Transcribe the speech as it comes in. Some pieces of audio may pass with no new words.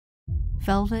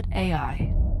Velvet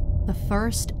A.I, the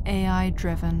first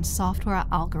AI-driven software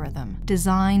algorithm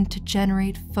designed to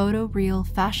generate photoreal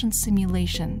fashion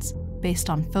simulations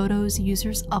based on photos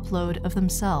users upload of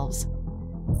themselves.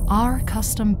 Our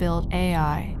custom-built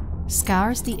AI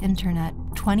scours the internet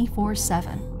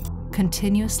 24/7,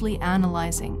 continuously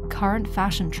analyzing current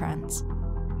fashion trends.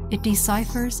 It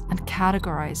deciphers and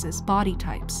categorizes body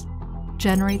types,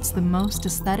 generates the most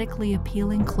aesthetically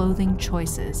appealing clothing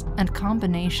choices and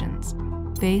combinations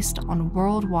based on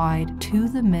worldwide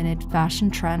to-the-minute fashion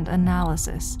trend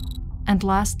analysis, and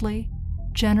lastly,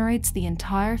 generates the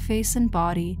entire face and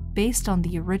body based on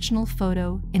the original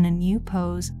photo in a new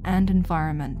pose and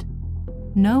environment.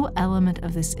 No element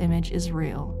of this image is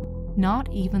real,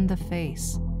 not even the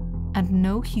face, and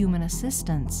no human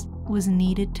assistance was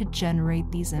needed to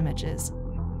generate these images.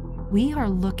 We are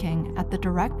looking at the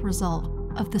direct result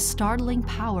of the startling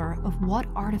power of what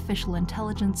artificial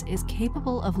intelligence is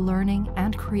capable of learning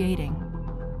and creating.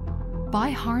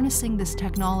 By harnessing this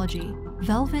technology,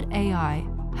 Velvet A.I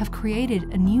have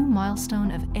created a new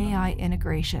milestone of AI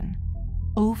integration.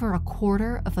 Over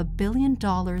 $250 million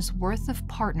worth of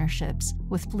partnerships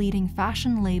with leading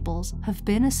fashion labels have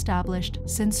been established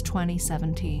since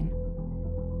 2017.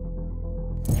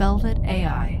 Velvet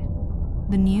A.I,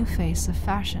 the new face of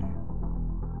fashion.